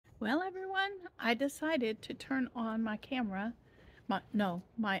Well, everyone, I decided to turn on my camera,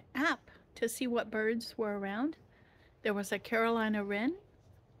 my app, to see what birds were around. There was a Carolina wren,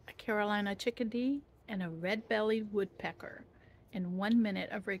 a Carolina chickadee, and a red-bellied woodpecker in 1 minute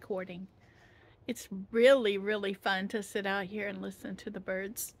of recording. It's really, really fun to sit out here and listen to the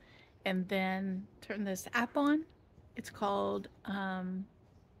birds and then turn this app on. It's called, I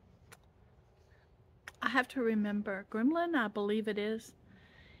have to remember, Gremlin, I believe it is.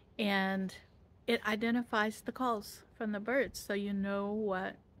 And it identifies the calls from the birds, so you know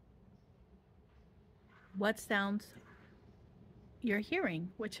what sounds you're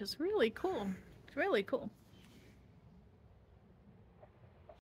hearing, which is really cool. It's really cool.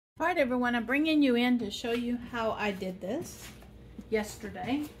 All right, everyone, I'm bringing you in to show you how I did this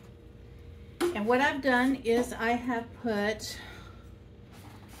yesterday. And what I've done is I have put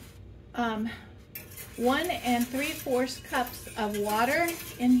 1 3/4 cups of water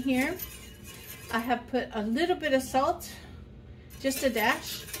in here. I have put a little bit of salt, just a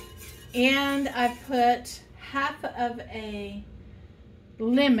dash, and I put half of a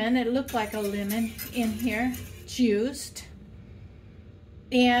lemon, it looked like a lemon, in here, juiced,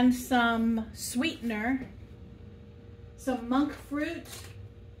 and some sweetener, some monk fruit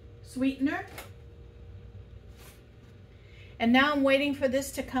sweetener. And now I'm waiting for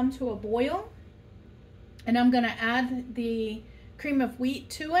this to come to a boil, and I'm going to add the cream of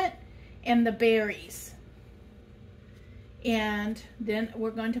wheat to it and the berries, and then we're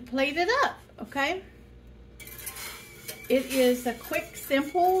going to plate it up. Okay, it is a quick,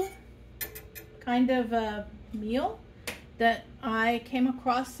 simple kind of a meal that I came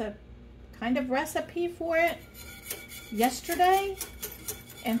across a kind of recipe for it yesterday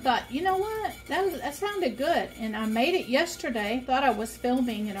and thought, you know what, that sounded good, and I made it yesterday. Thought I was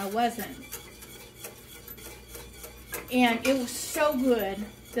filming and I wasn't, and it was so good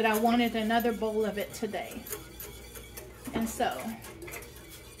that I wanted another bowl of it today. And so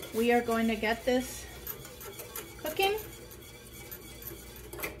we are going to get this cooking.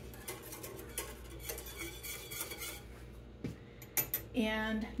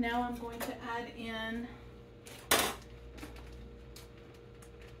 And now I'm going to add in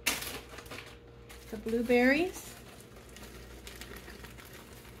the blueberries.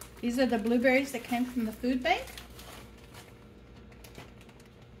 These are the blueberries that came from the food bank.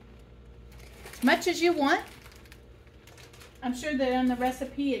 Much as you want. I'm sure that on the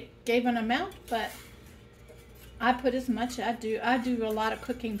recipe it gave an amount, but I put as much as I do. I do a lot of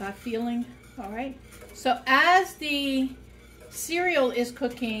cooking by feeling. All right. So as the cereal is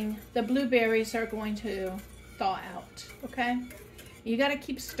cooking, the blueberries are going to thaw out. Okay. You got to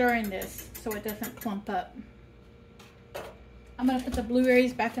keep stirring this so it doesn't clump up. I'm going to put the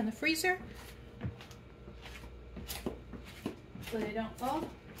blueberries back in the freezer so they don't fall.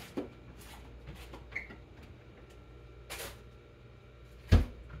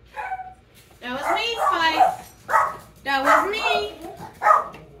 That was me, Spike. That was me.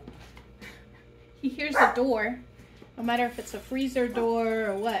 He hears a door, no matter if it's a freezer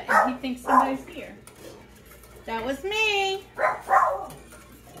door or what, and he thinks somebody's here. That was me.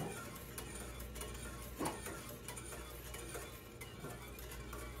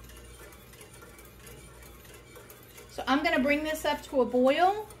 So I'm going to bring this up to a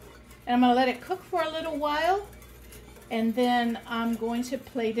boil, and I'm going to let it cook for a little while, and then I'm going to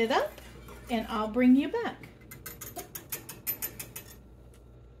plate it up. And I'll bring you back.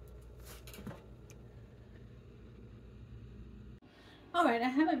 All right, I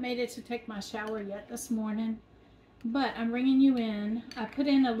haven't made it to take my shower yet this morning, but I'm bringing you in. I put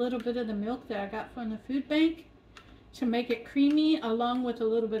in a little bit of the milk that I got from the food bank to make it creamy, along with a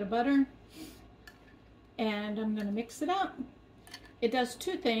little bit of butter. And I'm going to mix it up. It does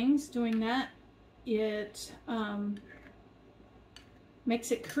two things doing that. It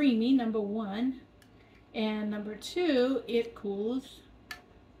makes it creamy, number one, and number two, it cools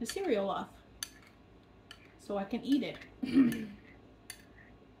the cereal off so I can eat it.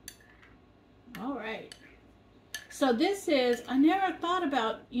 All right, so this is, I never thought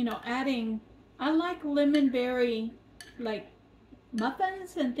about, you know, adding, I like lemon berry, like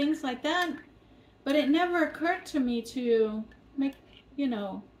muffins and things like that, but it never occurred to me to make, you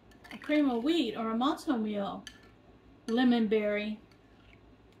know, a cream of wheat or a matzo meal lemon berry.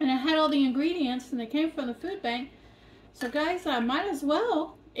 And I had all the ingredients, and they came from the food bank. So guys, I might as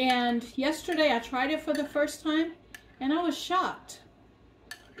well. And yesterday I tried it for the first time, and I was shocked.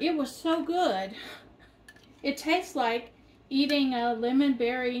 It was so good. It tastes like eating a lemon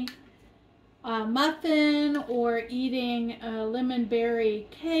berry muffin, or eating a lemon berry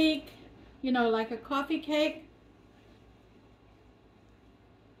cake, you know, like a coffee cake.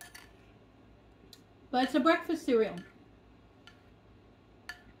 But it's a breakfast cereal.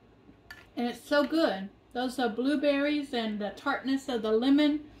 And it's so good. Those are blueberries and the tartness of the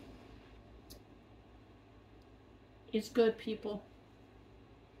lemon. It's good, people.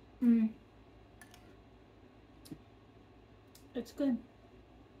 It's good.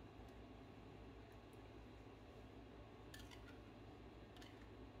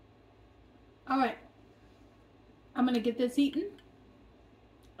 All right. I'm going to get this eaten.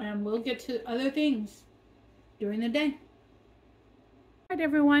 And we'll get to other things during the day. All right,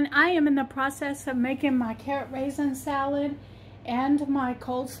 everyone. I am in the process of making my carrot raisin salad and my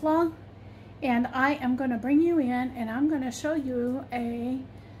coleslaw. And I am going to bring you in and I'm going to show you a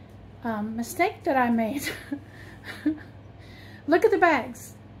mistake that I made. Look at the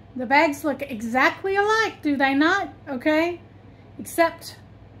bags. The bags look exactly alike, do they not? Okay? Except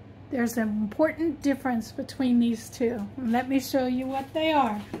there's an important difference between these two. And let me show you what they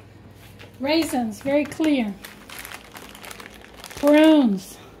are. Raisins, very clear.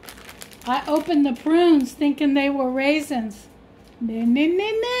 Prunes. I opened the prunes thinking they were raisins. No, no,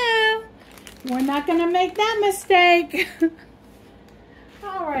 no, no. We're not going to make that mistake.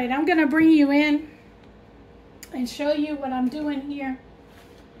 All right, I'm going to bring you in and show you what I'm doing here.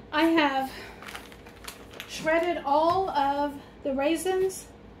 I have shredded all of the raisins.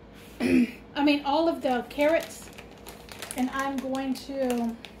 I mean, all of the carrots. And I'm going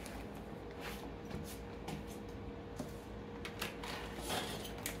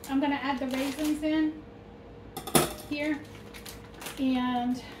to add the raisins in here.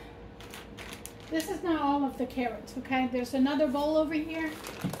 And this is not all of the carrots, okay? There's another bowl over here.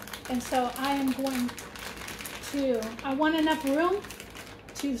 And so I am going to, I want enough room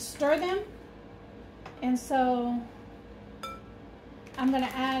to stir them. And so I'm going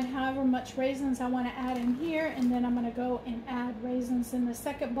to add however much raisins I want to add in here. And then I'm going to go and add raisins in the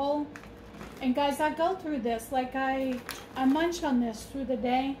second bowl. And guys, I go through this. Like I munch on this through the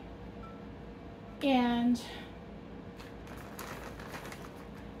day. And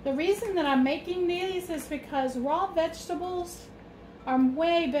the reason that I'm making these is because raw vegetables are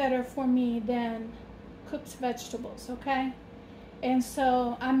way better for me than cooked vegetables, okay? And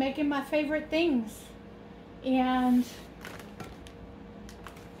so I'm making my favorite things. And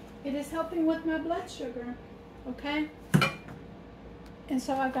it is helping with my blood sugar, okay? And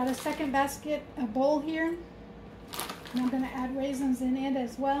so I've got a second basket, a bowl here. And I'm going to add raisins in it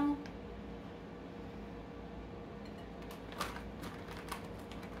as well.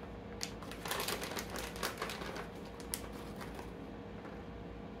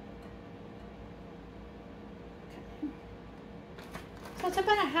 So it's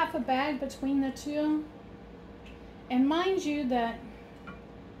about a half a bag between the two. And mind you that,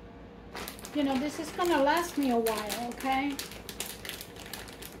 you know, this is going to last me a while, okay?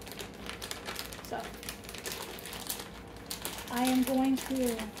 So I am going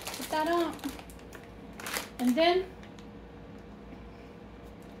to put that on. And then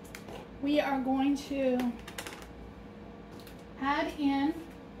we are going to add in,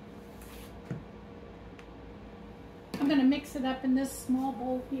 I'm going to mix it up in this small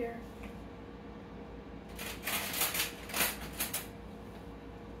bowl here.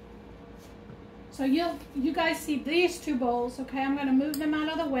 So you guys see these two bowls, okay? I'm going to move them out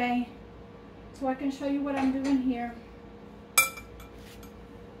of the way so I can show you what I'm doing here.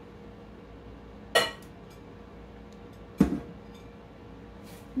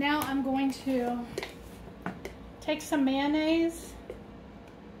 Now I'm going to take some mayonnaise.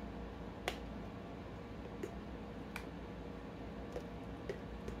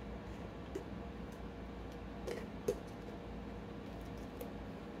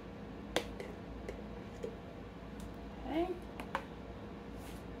 Okay.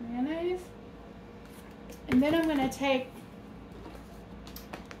 Mayonnaise. And then I'm going to take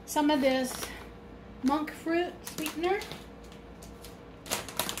some of this monk fruit sweetener.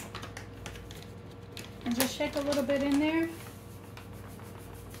 And just shake a little bit in there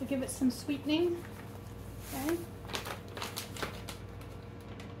to give it some sweetening. Okay.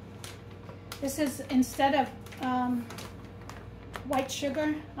 This is instead of white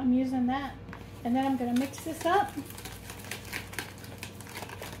sugar, I'm using that. And then I'm going to mix this up.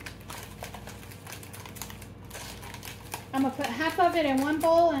 I'm going to put half of it in one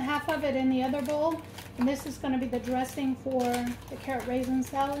bowl and half of it in the other bowl. And this is going to be the dressing for the carrot raisin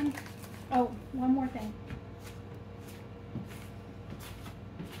salad. Oh, one more thing.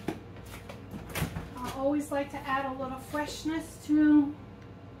 I always like to add a little freshness to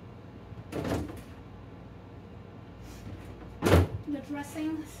the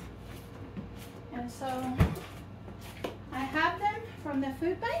dressings. And so I have them from the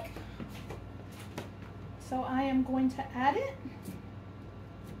food bank. So I am going to add it.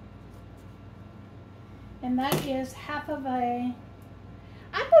 And that is half of a,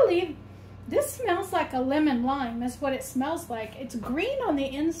 I believe this smells like a lemon lime. That's what it smells like. It's green on the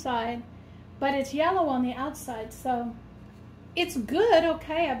inside, but it's yellow on the outside. So it's good,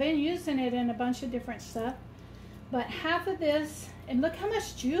 okay. I've been using it in a bunch of different stuff. But half of this, and look how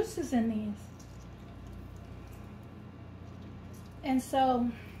much juice is in these. And so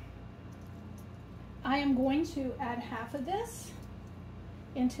I am going to add half of this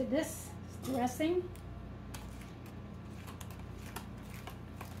into this dressing.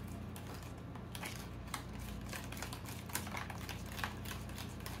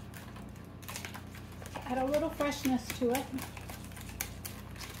 Add a little freshness to it.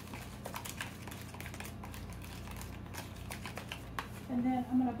 And then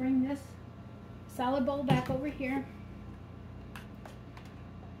I'm going to bring this salad bowl back over here.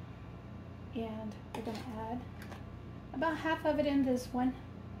 And we're going to add about half of it in this one.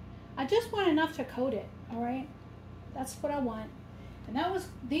 I just want enough to coat it, all right? That's what I want. And that was,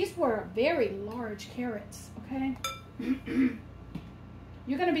 these were very large carrots, okay?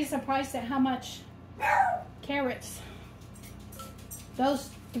 You're going to be surprised at how much carrots those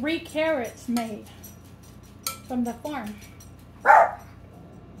 3 carrots made from the farm.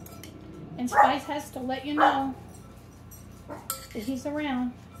 And Spice has to let you know that he's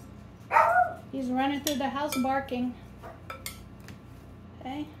around. He's running through the house barking.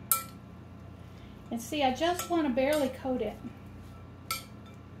 Okay. And see, I just want to barely coat it.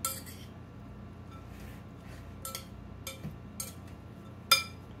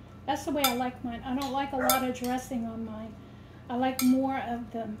 That's the way I like mine. I don't like a lot of dressing on mine. I like more of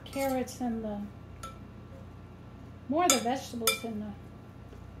the carrots and more of the vegetables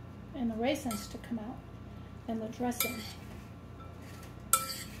and the raisins to come out than the dressing.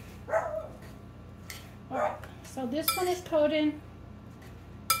 Alright, so this one is coated.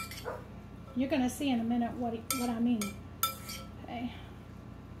 You're going to see in a minute what I mean. Okay.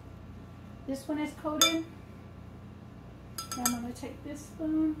 This one is coated. Now I'm going to take this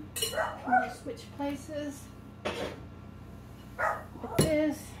spoon. I'm going to switch places with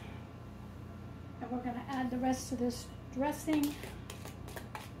this. And we're going to add the rest of this dressing to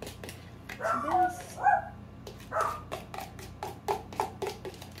this.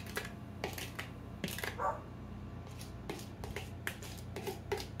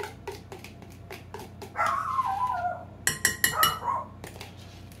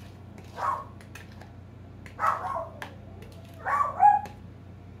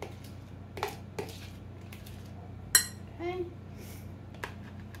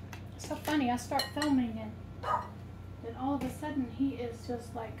 So funny, I start filming and then all of a sudden he is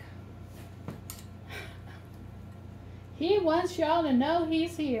just like, he wants y'all to know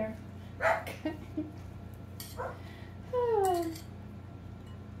he's here.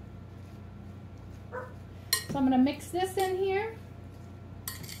 So I'm going to mix this in here.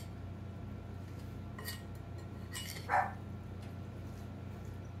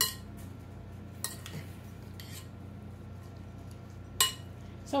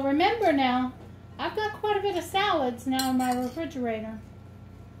 So remember now, I've got quite a bit of salads now in my refrigerator.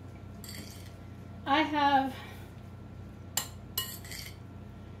 I have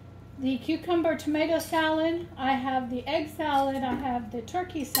the cucumber tomato salad, I have the egg salad, I have the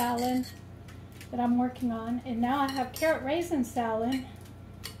turkey salad that I'm working on, and now I have carrot raisin salad.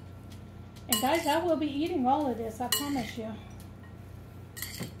 And guys, I will be eating all of this, I promise you.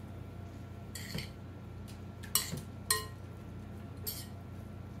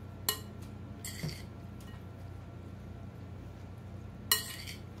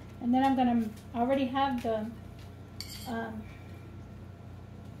 And then I'm gonna, I already have the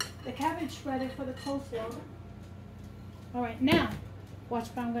cabbage ready for the coleslaw. All right, now, watch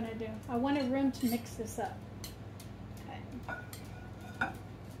what I'm gonna do. I want a room to mix this up. Okay.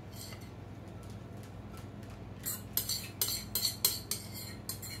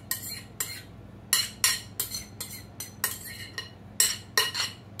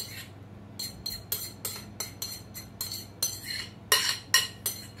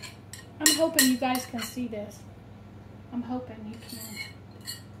 I'm hoping you guys can see this. I'm hoping you can.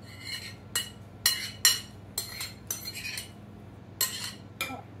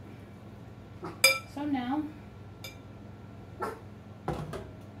 So now,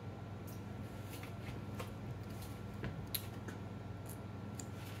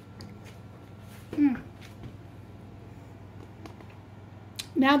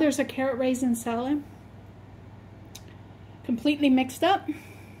 now there's a carrot raisin salad, completely mixed up.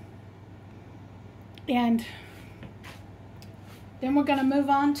 And Then we're going to move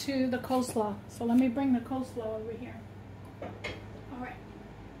on to the coleslaw. So let me bring the coleslaw over here. All right.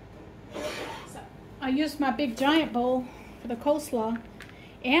 So I used my big giant bowl for the coleslaw,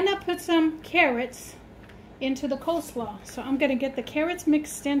 and I put some carrots into the coleslaw. So I'm going to get the carrots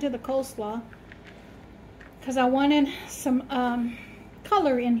mixed into the coleslaw because I wanted some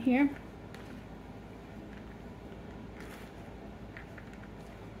color in here.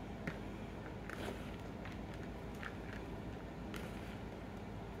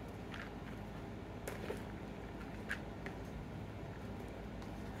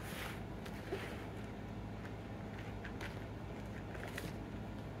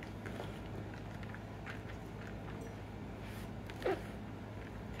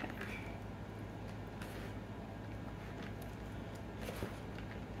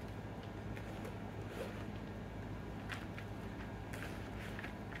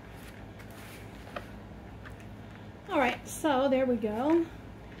 All right, so there we go.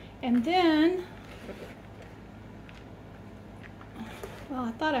 And then, well,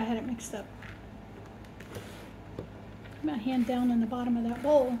 I thought I had it mixed up. Put my hand down in the bottom of that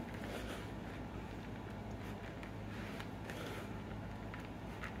bowl.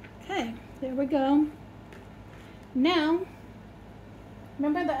 Okay, there we go. Now,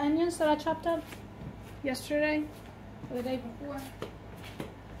 remember the onions that I chopped up yesterday or the day before?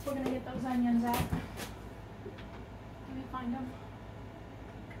 We're gonna get those onions out. Let me find them.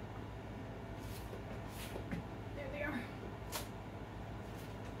 There they are.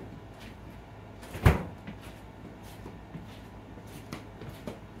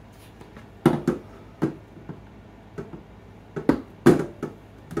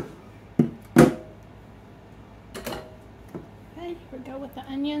 Okay, here we go with the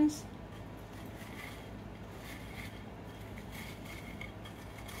onions.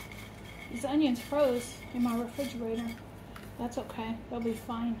 These onions froze in my refrigerator. That's okay, they'll be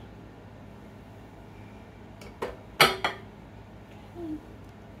fine. Okay.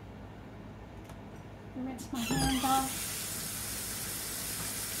 Rinse my hands off.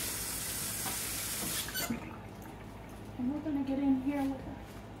 And we're gonna get in here with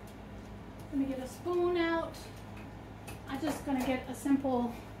let me get a spoon out. I'm just gonna get a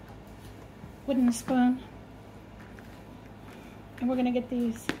simple wooden spoon. And we're gonna get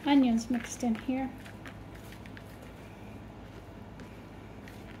these onions mixed in here.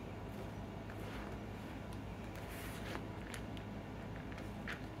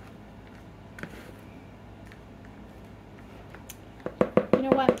 You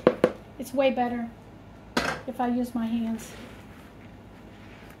know what? It's way better if I use my hands.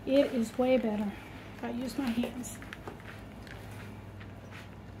 It is way better if I use my hands.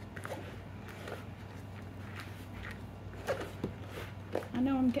 I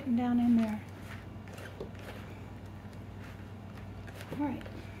know I'm getting down in there. All right.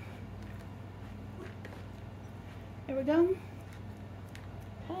 There we go.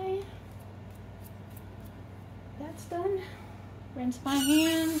 Okay. That's done. Rinse my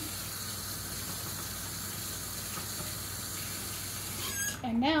hands.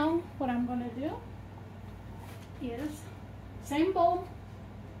 And now what I'm going to do is same bowl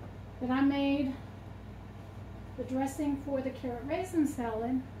that I made the dressing for the carrot raisin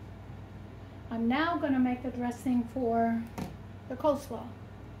salad. I'm now going to make the dressing for the coleslaw.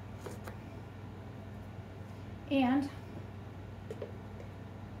 And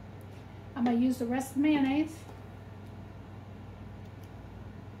I'm going to use the rest of the mayonnaise.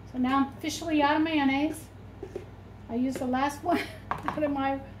 So now I'm officially out of mayonnaise. I used the last one out of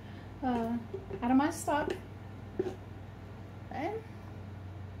my stock. Okay.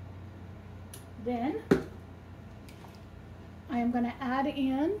 Then I am going to add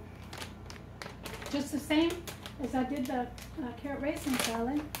in just the same as I did the carrot raisin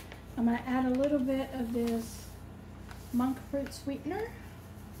salad. I'm going to add a little bit of this monk fruit sweetener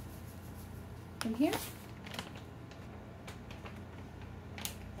in here.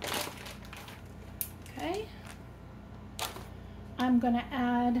 Okay. I'm going to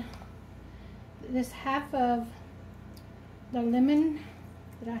add this half of the lemon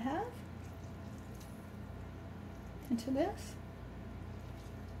that I have into this.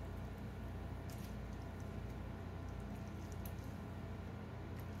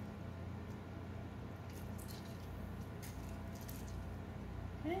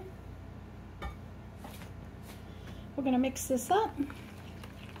 Okay. We're going to mix this up.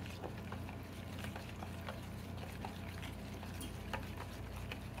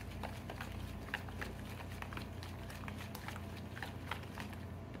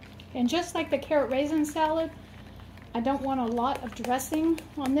 And just like the carrot raisin salad, I don't want a lot of dressing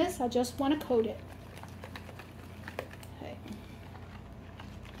on this. I just want to coat it. Okay.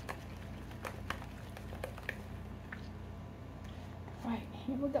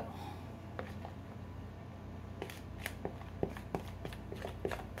 Here we go.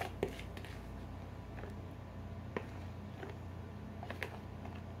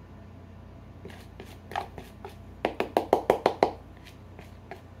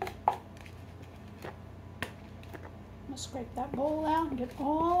 Scrape that bowl out and get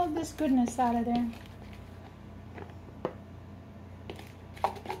all of this goodness out of there.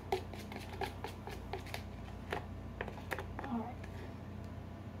 All right,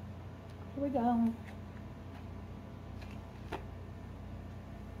 here we go.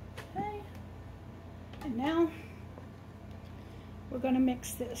 Okay, and now we're going to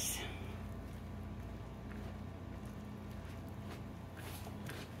mix this.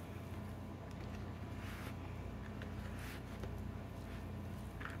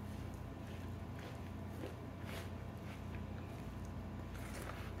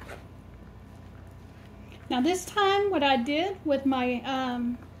 Now this time what I did with my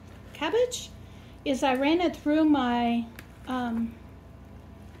cabbage is I ran it through my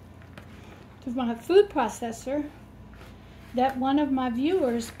food processor that one of my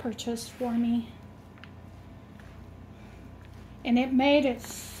viewers purchased for me. And it made it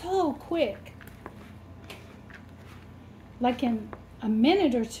so quick. Like in a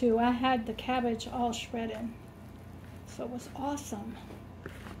minute or two I had the cabbage all shredded. So it was awesome.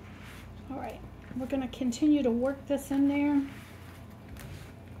 All right. We're going to continue to work this in there.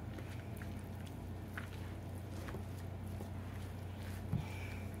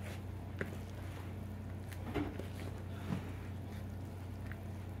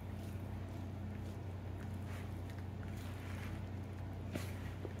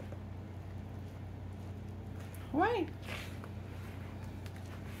 All right.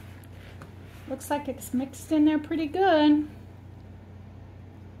 Looks like it's mixed in there pretty good.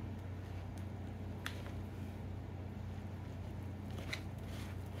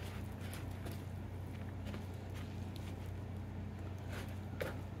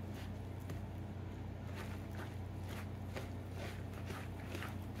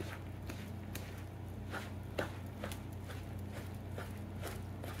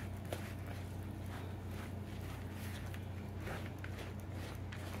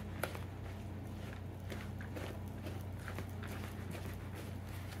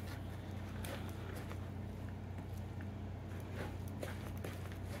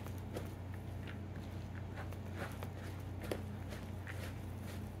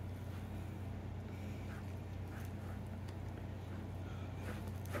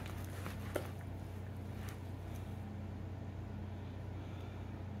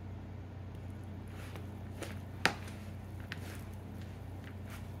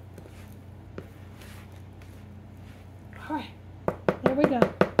 All right, there we go.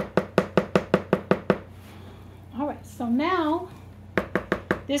 All right, so now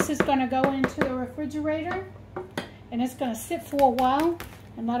this is going to go into the refrigerator and it's going to sit for a while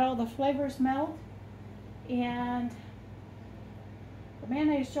and let all the flavors melt. And the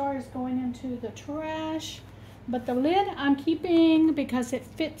mayonnaise jar is going into the trash, but the lid I'm keeping because it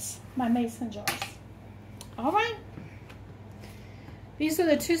fits my mason jars. All right, these are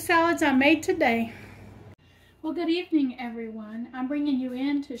the two salads I made today. Well, good evening, everyone. I'm bringing you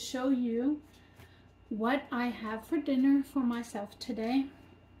in to show you what I have for dinner for myself today.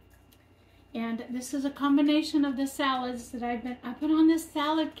 And this is a combination of the salads that I put on this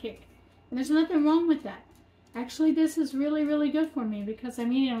salad kick. And there's nothing wrong with that. Actually, this is really, really good for me because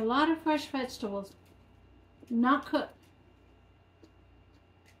I'm eating a lot of fresh vegetables, not cooked.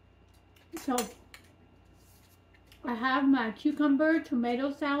 So I have my cucumber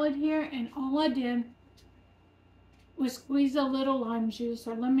tomato salad here, and all I did was squeeze a little lime juice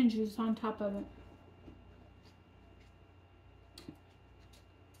or lemon juice on top of it.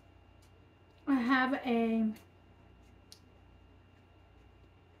 I have a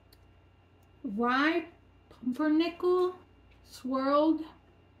rye pumpernickel swirled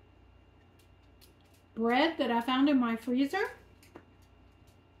bread that I found in my freezer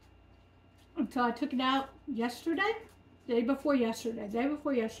until I took it out yesterday, day before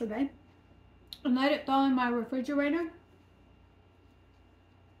yesterday, and let it thaw in my refrigerator.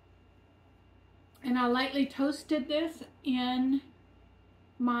 And I lightly toasted this in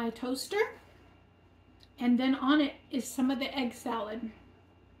my toaster. And then on it is some of the egg salad.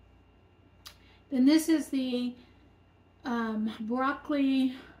 Then this is the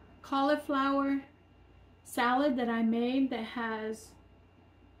broccoli cauliflower salad that I made that has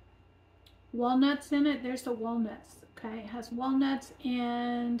walnuts in it. There's the walnuts, okay? It has walnuts,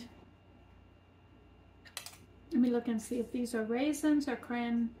 and let me look and see if these are raisins or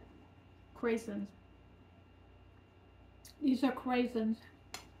craisins. These are craisins.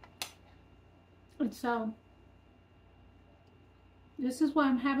 And so this is what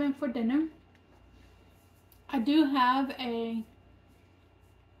I'm having for dinner. I do have a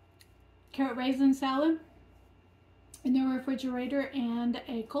carrot raisin salad in the refrigerator and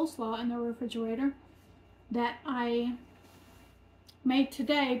a coleslaw in the refrigerator that I made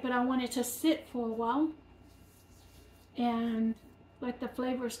today, but I wanted to sit for a while and let the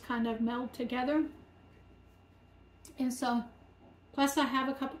flavors kind of meld together. And so, plus I have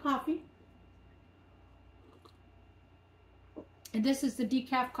a cup of coffee. And this is the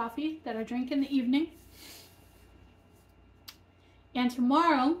decaf coffee that I drink in the evening. And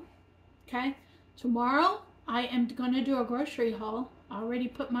tomorrow, okay, tomorrow I am going to do a grocery haul. I already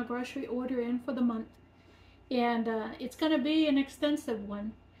put my grocery order in for the month. And it's going to be an extensive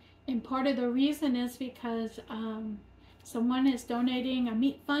one. And part of the reason is because someone is donating a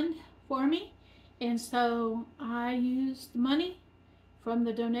meat fund for me. And so I used money from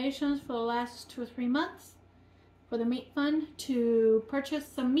the donations for the last 2 or 3 months for the meat fund to purchase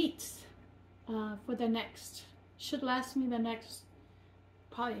some meats for the next, should last me the next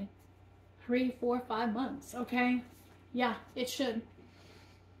probably 3, 4, 5 months, okay? Yeah, it should.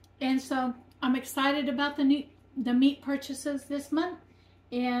 And so I'm excited about the meat purchases this month,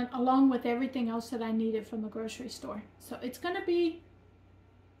 and along with everything else that I needed from the grocery store. So it's going to be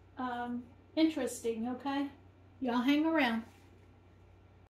interesting, okay? Y'all hang around.